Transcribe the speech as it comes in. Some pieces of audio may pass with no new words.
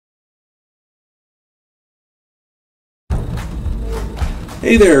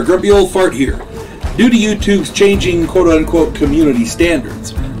Hey there, Grumpy Old Fart here. Due to YouTube's changing quote-unquote community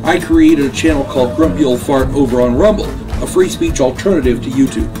standards, I created a channel called Grumpy Old Fart over on Rumble, a free speech alternative to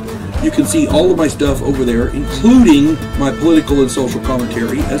YouTube. You can see all of my stuff over there, including my political and social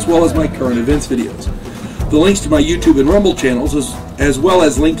commentary, as well as my current events videos. The links to my YouTube and Rumble channels, as well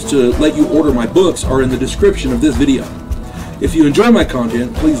as links to let you order my books, are in the description of this video. If you enjoy my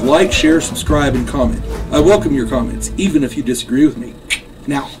content, please like, share, subscribe, and comment. I welcome your comments, even if you disagree with me.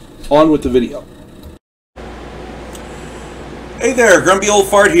 Now, on with the video. Hey there, Grumpy Old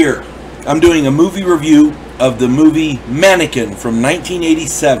Fart here. I'm doing a movie review of the movie Mannequin from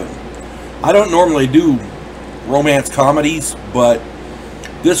 1987. I don't normally do romance comedies, but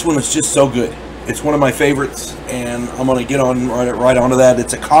this one is just so good. It's one of my favorites, and I'm going to get on right onto that.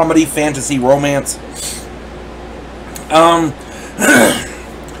 It's a comedy, fantasy, romance.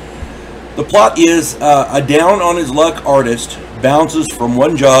 The plot is a down-on-his-luck artist bounces from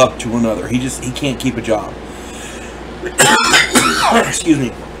one job to another. He can't keep a job. Excuse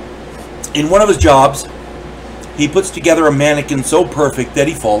me. In one of his jobs, he puts together a mannequin so perfect that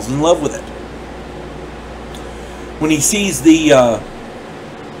he falls in love with it. When he sees the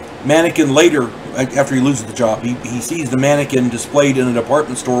mannequin later, after he loses the job, he sees the mannequin displayed in a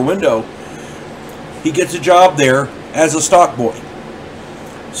department store window. He gets a job there as a stock boy.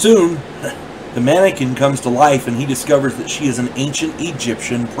 Soon, the mannequin comes to life, and he discovers that she is an ancient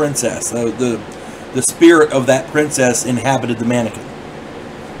Egyptian princess. The spirit of that princess inhabited the mannequin.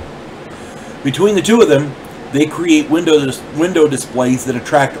 Between the two of them, they create window displays that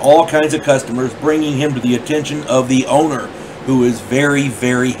attract all kinds of customers, bringing him to the attention of the owner, who is very,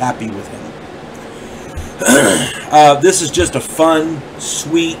 very happy with him. This is just a fun,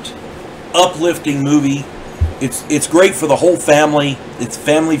 sweet, uplifting movie. It's great for the whole family. It's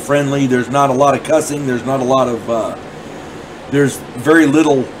family friendly. There's not a lot of cussing. There's not a lot of there's very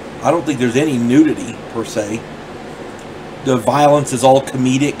little. I don't think there's any nudity per se. The violence is all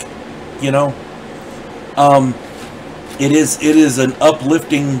comedic, you know. It is an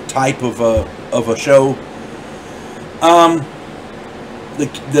uplifting type of a show.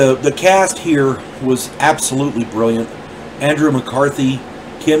 The cast here was absolutely brilliant. Andrew McCarthy,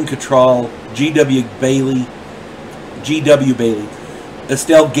 Kim Cattrall, G.W. Bailey,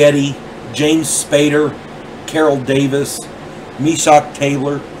 Estelle Getty, James Spader, Carol Davis, Meshach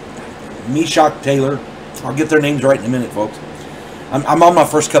Taylor. I'll get their names right in a minute, folks. I'm on my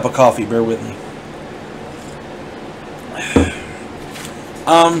first cup of coffee. Bear with me.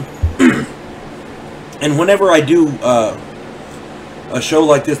 And whenever I do a show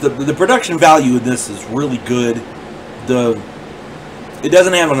like this, the production value of this is really good. It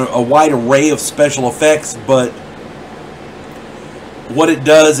doesn't have a wide array of special effects, but what it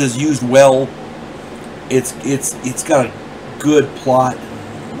does is used well. It's got a good plot,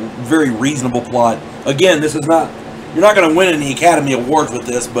 very reasonable plot. Again, this is not, you're not going to win any Academy Awards with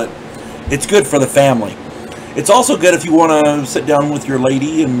this, but it's good for the family. It's also good if you want to sit down with your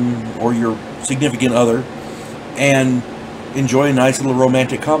lady or your significant other and enjoy a nice little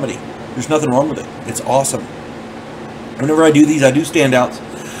romantic comedy. There's nothing wrong with it. It's awesome. Whenever I do these, I do standouts.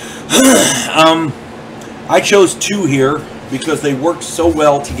 I chose two here because they work so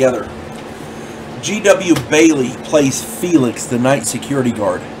well together. G.W. Bailey plays Felix, the night security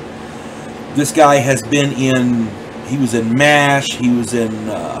guard. This guy has been in, he was in MASH, he was in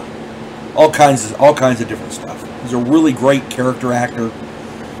all kinds of different stuff. He's a really great character actor.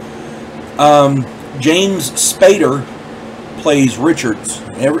 James Spader plays Richards.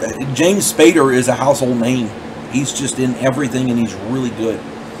 James Spader is a household name. He's just in everything, and he's really good.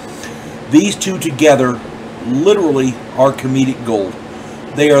 These two together literally are comedic gold.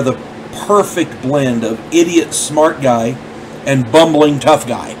 They are the perfect blend of idiot smart guy and bumbling tough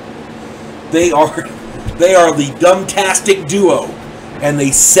guy. They are the dumbtastic duo, and they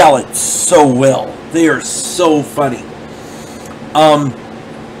sell it so well. They are so funny.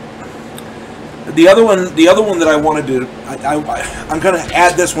 The other one that I wanted to, I'm going to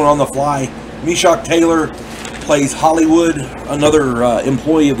add this one on the fly. Meshach Taylor plays Hollywood, another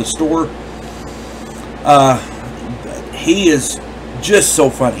employee of the store. He is just so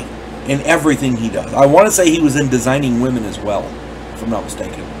funny in everything he does. I want to say he was in Designing Women as well, if I'm not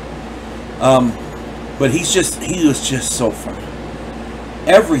mistaken. But he was just so funny.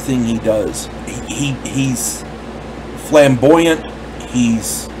 Everything he does, he's flamboyant.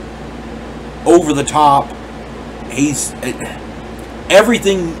 He's over the top. He's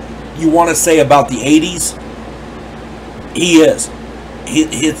everything you want to say about the 80s. He is.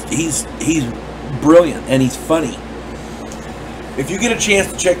 He's brilliant, and he's funny. If you get a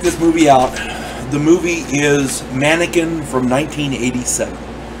chance to check this movie out, The movie is Mannequin from 1987.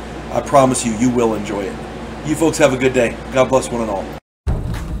 I promise you, you will enjoy it. You folks have a good day. God bless one and all.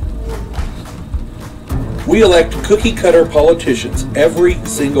 We elect cookie-cutter politicians every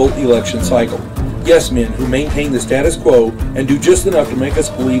single election cycle. Yes men who maintain the status quo and do just enough to make us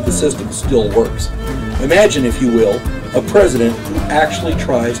believe the system still works. Imagine, if you will, a president who actually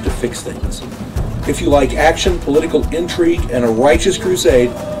tries to fix things. If you like action, political intrigue, and a righteous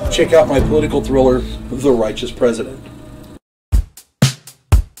crusade, check out my political thriller, The Righteous President.